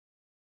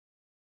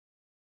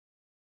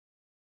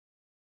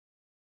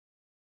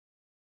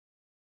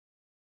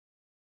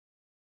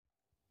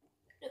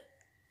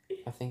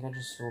I think I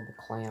just saw the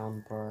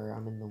clown, bro.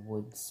 I'm in the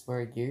woods. Where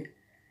are you?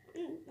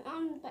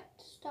 I'm about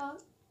to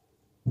start.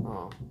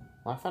 Oh,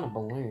 I found a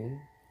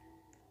balloon.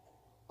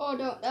 Oh,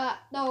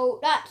 no,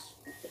 that's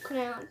the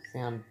clown.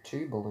 Found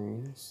 2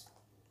 balloons.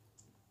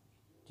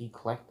 Do you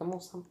collect them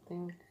or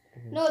something?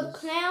 No, the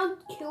clown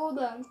killed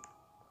them.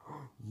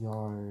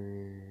 Yo.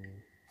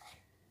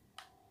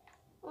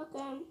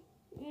 Okay.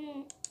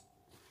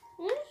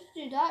 Let's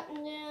do that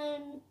and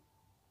then.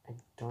 I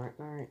don't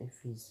know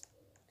if he's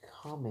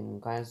coming,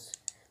 guys.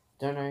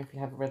 Don't know if you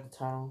haven't read the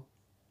title.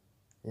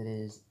 It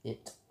is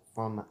It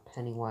from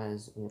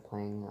Pennywise. We are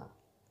playing.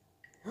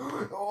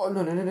 Oh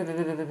no!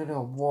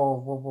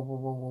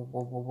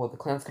 Whoa! The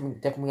clown's coming.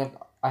 Definitely,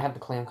 I have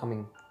the clown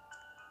coming.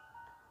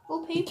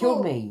 Well, people. He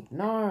killed me.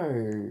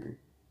 No.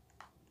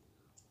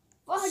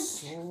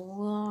 Fudge.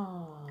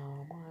 Oh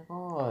my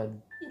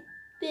god. You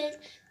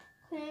bitch,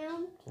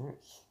 clown.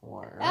 Don't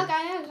swear. Okay,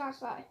 I gotta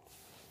say.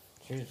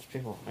 Jesus,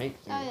 people hate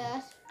me. Oh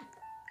yes.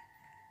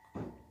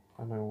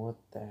 I don't know what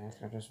the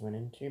heck I just went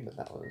into, but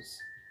that was.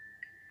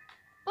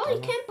 Oh, you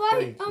can't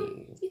buy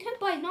freaky. You can't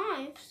buy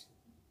knives.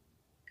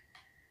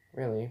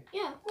 Really?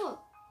 Yeah, look.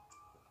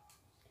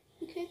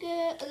 You can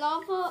get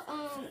lava.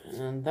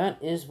 And that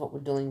is what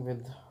we're dealing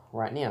with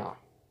right now.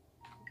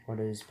 What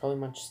is probably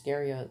much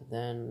scarier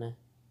than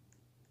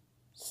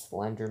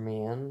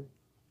Slenderman,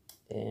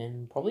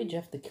 and probably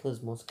Jeff the Killer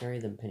is more scary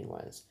than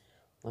Pennywise.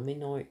 Let me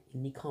know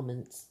in the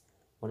comments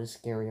what is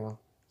scarier,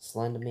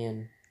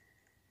 Slenderman.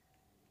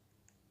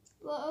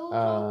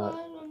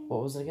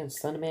 What was it again?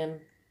 Slenderman,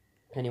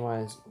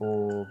 Pennywise,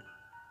 or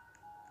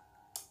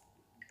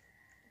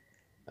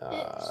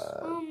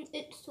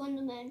it's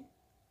Slenderman.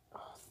 Oh,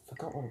 I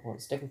forgot what it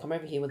was. They can come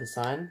over here with a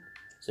sign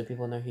so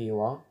people know who you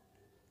are.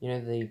 You know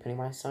the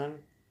Pennywise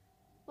sign?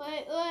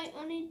 Wait,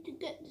 I need to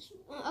get this.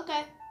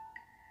 Okay.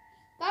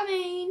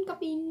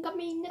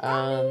 Coming.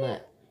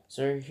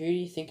 So who do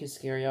you think is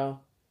scarier?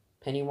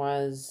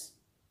 Pennywise,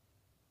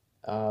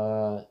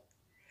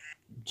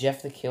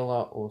 Jeff the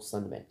Killer, or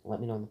Slenderman?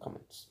 Let me know in the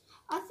comments.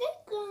 I think,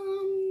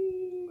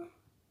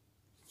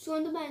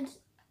 Slenderman's.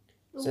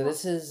 So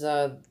this is,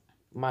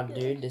 my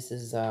dude. This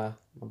is, my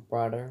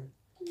brother.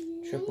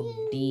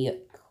 Triple D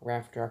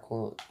Crafter. I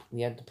call it.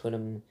 We had to put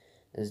him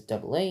as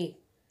double A,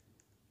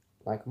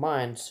 like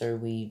mine, so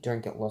we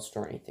don't get lost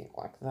or anything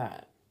like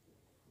that.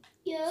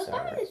 Yeah,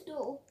 come in this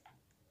door.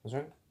 What's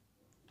wrong?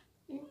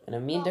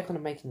 And me and Declan are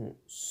making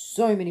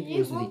so many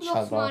videos with each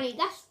other. Money.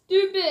 That's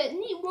stupid. You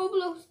need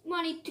Roblox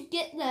money to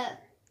get there.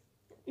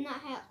 In that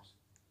house.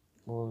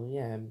 Well,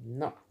 yeah,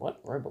 not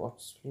what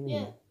Roblox? What do you mean?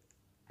 Yeah.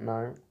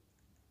 No,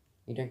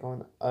 you don't go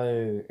in.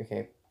 Oh,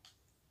 okay.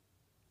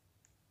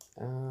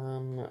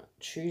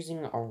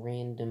 Choosing a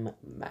random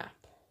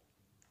map.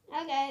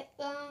 Okay.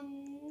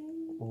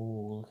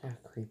 Oh, look how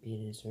creepy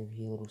it is over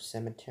here, little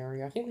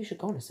cemetery. I think we should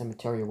go on a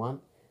cemetery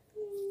one.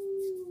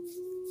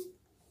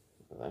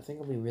 I think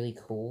it'll be really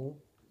cool.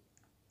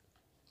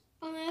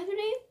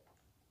 Anthony?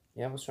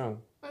 Yeah, what's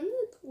wrong? I'm in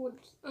the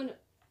woods. Oh no.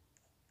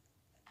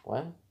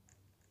 What?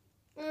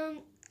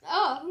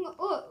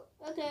 Oh,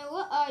 okay,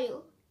 what are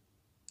you?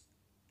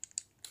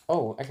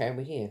 Oh, okay,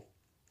 we're here.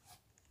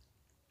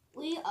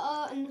 We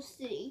are in the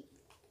city.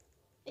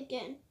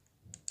 Again.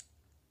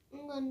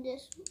 I'm on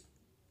this.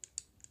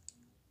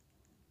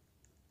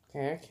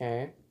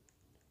 Okay.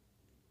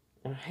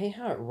 And I hate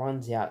how it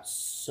runs out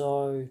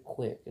so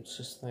quick. It's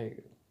just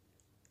like...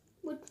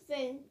 What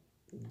thing?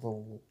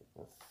 The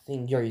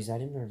thing. Yo, is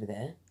that him over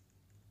there?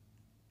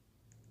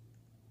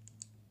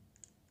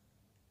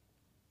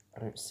 I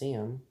don't see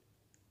him.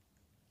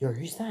 Yo,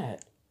 who's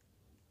that?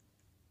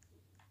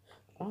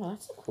 Oh,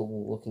 that's a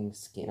cool looking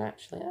skin,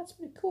 actually. That's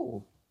pretty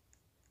cool.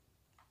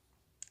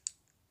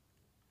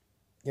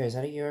 Yo, is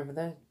that you over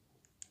there?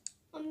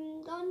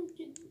 I'm done.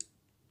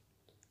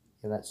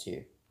 Yeah, that's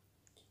you.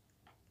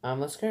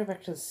 Let's go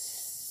back to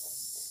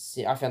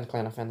the... I found the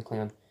clown,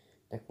 Declan,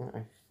 I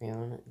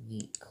found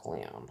the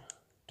clown.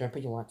 Don't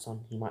put your lights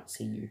on, he might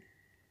see you.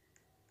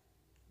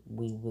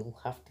 We will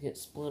have to get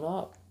split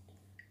up.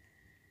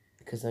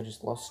 Because I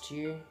just lost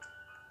you.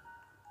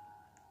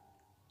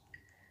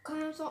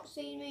 Clown's not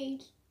seeing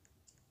me.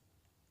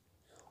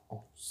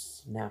 Oh,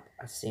 snap.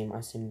 I see him.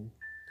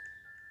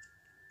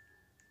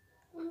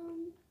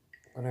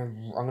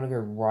 I'm gonna go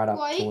right up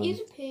to him. Wait,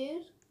 he's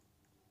appeared.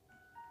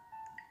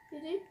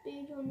 Is it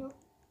big or not?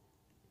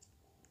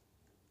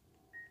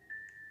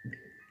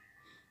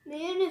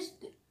 Me and this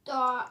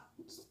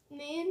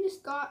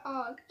guy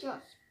are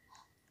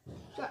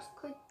just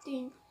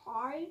clicking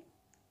hard.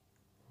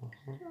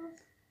 Uh-huh.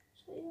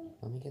 So, yeah.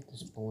 Let me get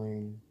this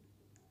balloon.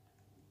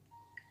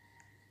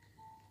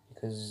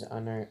 Because I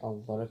know a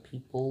lot of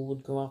people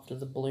would go after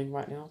the balloon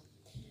right now.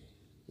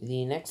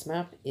 The next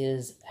map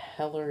is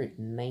Hello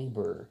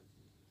Neighbor.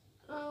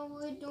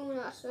 We're doing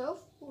it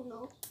ourselves or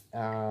no?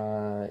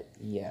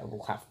 Yeah,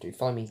 we'll have to.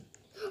 Follow me.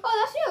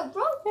 Oh, that's you,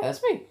 bro. Yeah,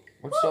 that's me.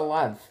 I'm still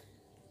alive.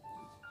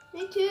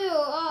 Me too.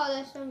 Oh,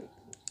 there's some.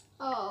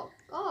 Oh,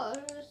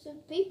 God, there's some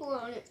people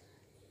on it.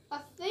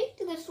 I think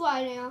this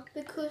way now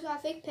because I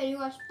think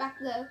Pennywise back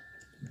there.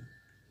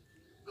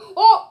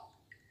 Oh!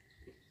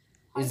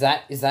 Is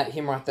that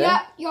him right there?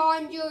 Yeah,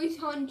 behind you. He's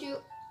behind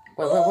you.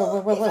 Wait.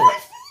 Oh my god!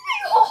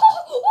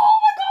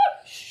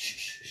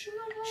 Shh.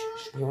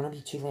 You wanna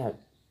be too loud?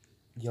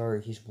 Yo,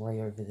 he's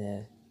way over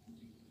there.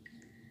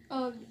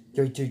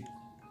 Yo, dude.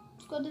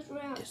 Let's go this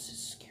round. This is a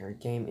scary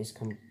game is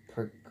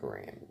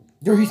programmed.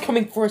 Yo, he's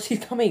coming for us.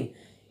 He's coming.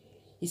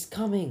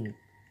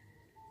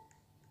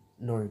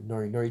 No.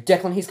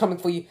 Declan, he's coming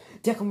for you.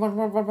 Declan,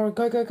 run.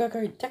 Go.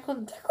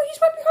 Declan, he's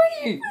right behind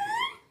you.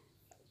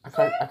 I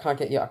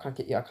can't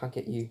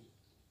get you.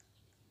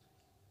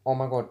 Oh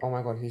my god,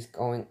 he's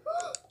going. 21.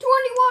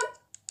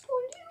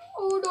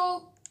 Oh no.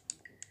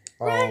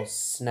 Oh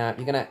snap,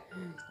 you're gonna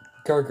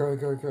go.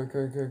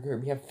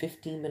 We have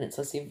 15 minutes.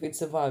 Let's see if we can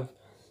survive.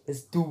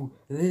 Let's do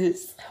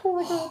this. Oh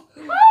my god.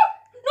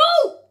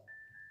 No!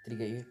 Did he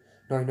get you?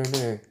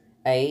 No.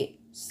 8,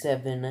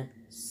 7,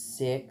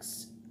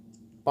 6,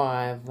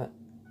 5,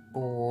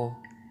 4,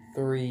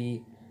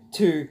 3,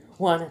 2,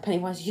 1.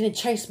 Pennywise, you didn't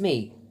chase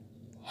me.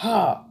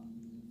 Ha!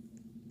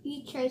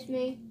 You chased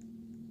me.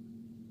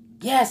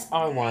 Yes,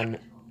 I won.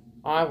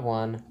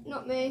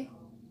 Not me.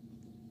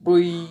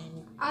 Boy.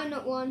 I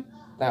not won.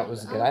 That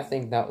was good. I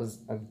think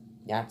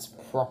that's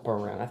proper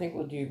round. I think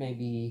we'll do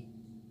maybe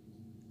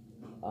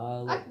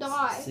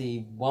let's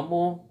see, one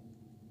more.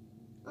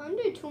 I want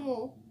to do 2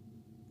 more.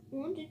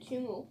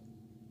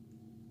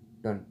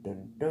 Dun.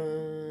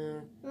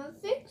 I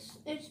think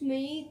it's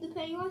me, the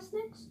Pennywise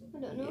next. I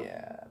don't know.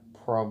 Yeah,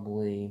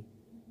 probably.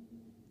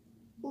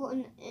 Or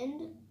an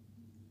end.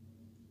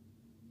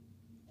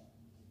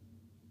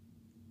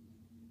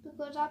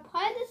 Because I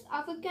played this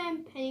other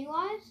game,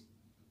 Pennywise.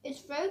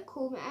 It's very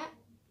cool, Matt.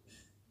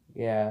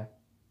 Yeah.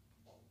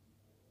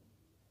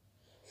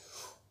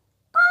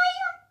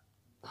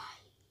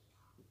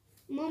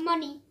 More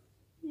money.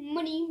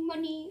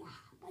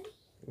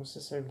 What's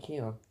this over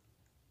here?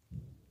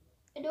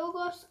 In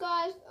August,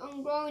 guys,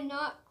 I'm growing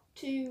up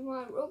to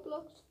my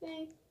Roblox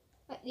thing,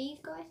 like these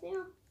guys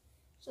now.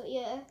 So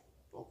yeah,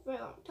 I'm very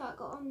on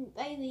target. I'm a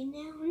baby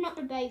now. I'm not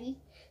a baby.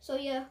 So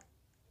yeah.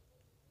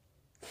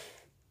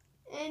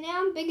 And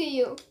now I'm bigger than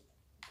you.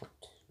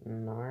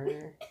 No.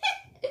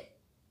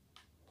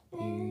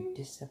 You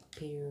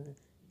disappear.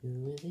 You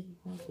really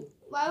want to.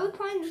 Why are we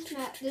playing this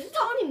map? This is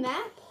the only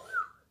map.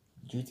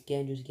 Do it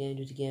again.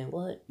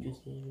 What? Do it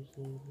again.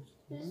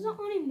 This is the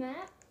only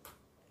map.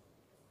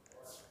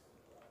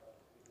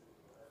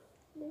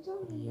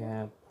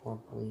 Yeah,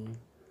 probably.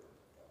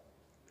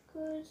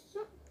 Because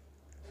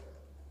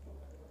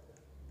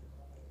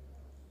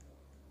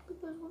we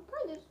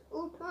play this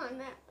all time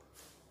map.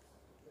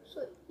 So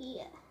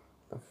yeah.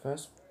 The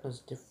first one was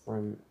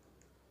different.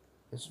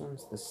 This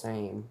one's the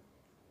same.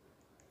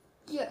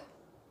 Yeah.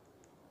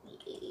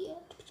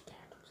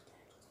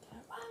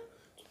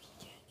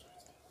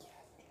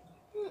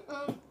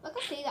 I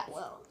can see that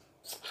well.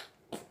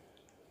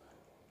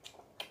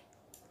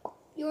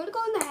 You want to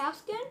go in the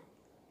house again?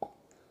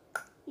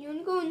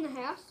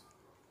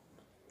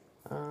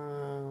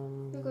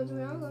 Because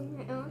we are going in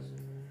the house.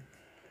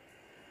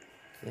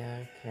 Yeah,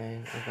 okay.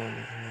 I'll go in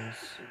the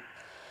house.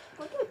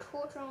 I'll do a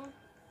torch on.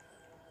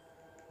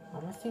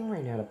 Oh, my thing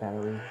ran out of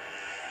battery.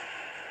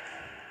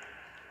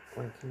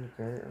 Wait, can you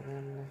go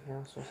around the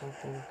house or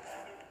something?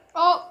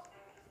 Oh!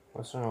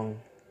 What's wrong?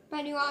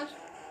 Pennywise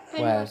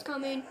Where?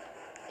 coming.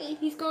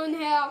 He's going in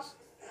the house.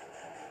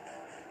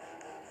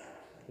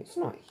 It's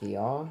not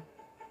here.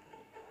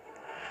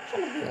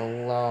 Shouldn't be a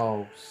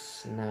low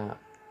snap.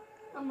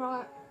 I'm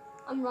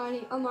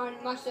riding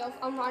myself.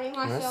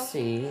 Let's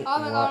see. Oh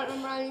my god,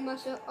 I'm riding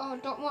myself. Oh,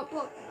 don't want to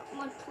put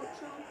my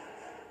torch on.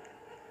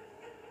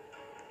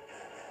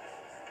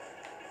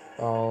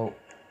 Oh,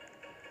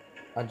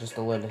 I just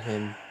alerted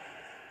him.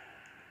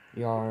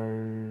 Yo,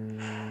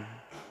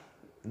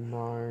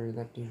 no,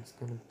 that dude's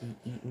gonna be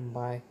eaten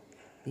by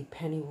the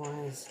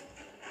Pennywise.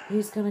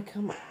 He's gonna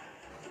come.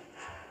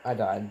 I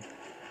died.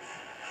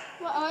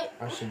 What?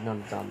 I should not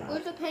have done that.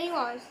 Where's the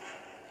Pennywise?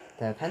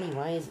 The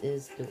Pennywise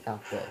is still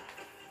out there.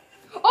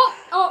 Oh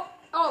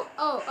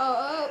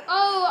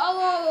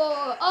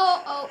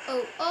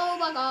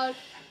my gosh.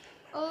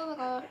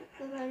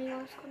 The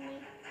Pennywise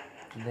coming.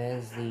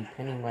 There's the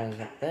Pennywise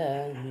up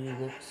there. He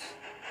looks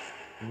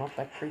not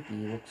that creepy.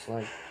 He looks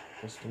like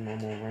just a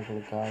normal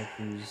regular guy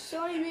who's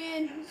Sorry,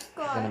 man. This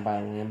guy. gonna buy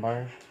a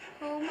Lambo.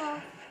 Oh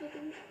my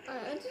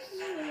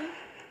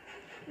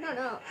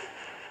No.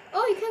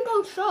 Oh, you can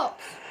go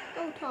shops.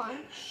 Go time.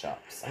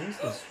 Shops. I need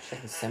to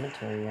check the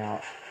cemetery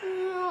out.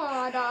 Oh,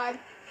 I died.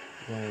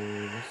 Yo,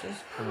 this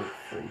is kind of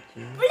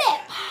freaky.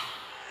 Flip!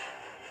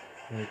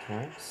 Wait, can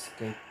I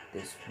escape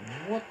this?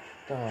 What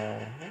the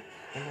heck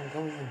am I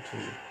going into?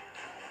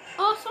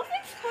 Oh,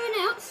 something's coming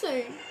out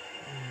soon.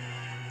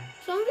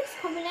 Something's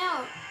coming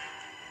out.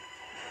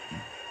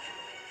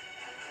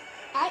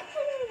 I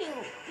don't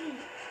know.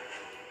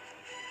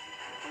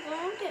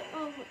 I'm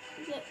gonna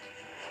get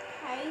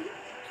paid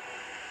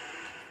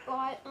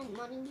by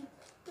money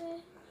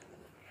there.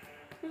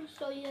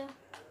 So yeah.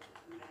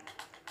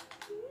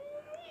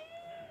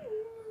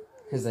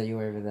 Is that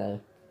you over there?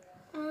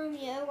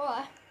 Yeah,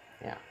 why?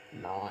 Yeah,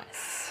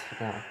 nice.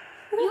 Now,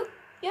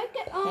 Yeah,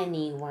 get on.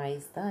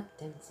 Pennywise the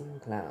dancing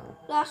clown.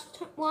 Last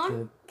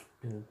one.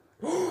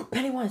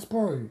 Pennywise,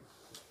 bro.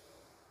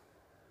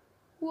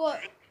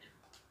 What?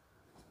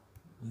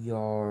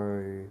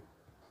 Yo.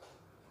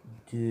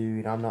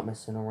 Dude, I'm not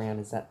messing around.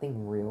 Is that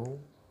thing real?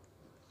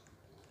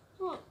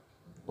 What?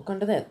 Look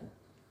under that.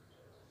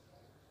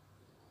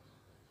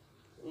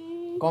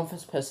 Mm. Go on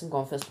first person, go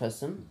on first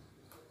person.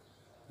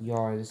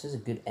 Yo, this is a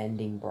good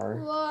ending, bro.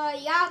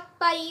 Yeah,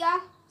 buddy.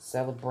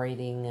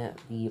 Celebrating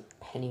the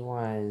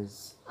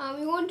Pennywise.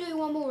 We want to do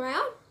one more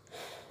round?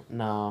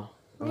 Nah,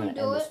 I'm gonna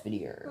do end this it.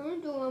 video. We're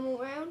going to do one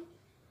more round.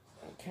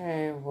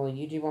 Okay, well,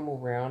 you do one more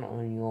round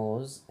on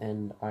yours,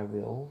 and I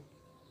will.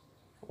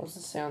 What's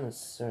the sound that's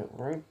so...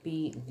 Won't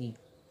be the...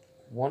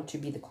 Want to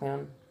be the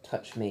clown?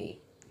 Touch me.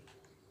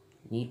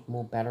 Need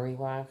more battery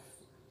life?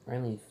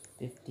 Only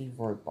 50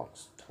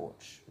 Robux.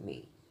 Torch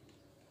me.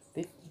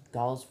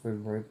 $50 for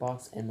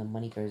Robux, and the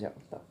money goes out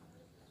with them.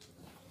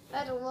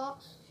 That's a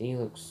lot. He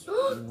looks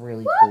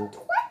really What? cool.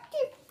 25?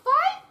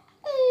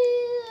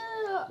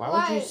 Why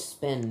would you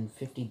spend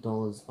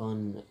 $50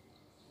 on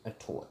a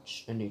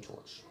torch? A new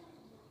torch?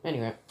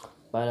 Anyway,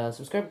 but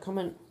subscribe,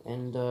 comment,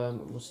 and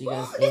we'll see you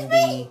guys in the It's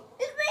me!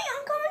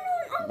 I'm coming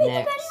on! I'm the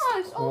next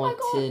Pennywise! Oh my god!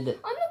 haunted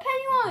I'm the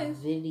Pennywise!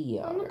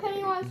 video. I'm the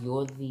Pennywise.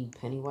 You're the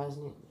Pennywise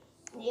now?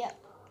 Yep,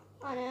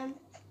 I am.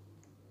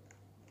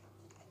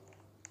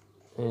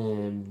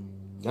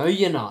 No,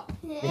 you're not.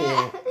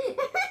 Anyway.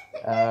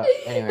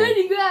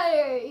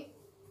 Anyway,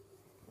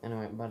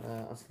 Anyway, but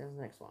I'll see you guys in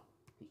the next one.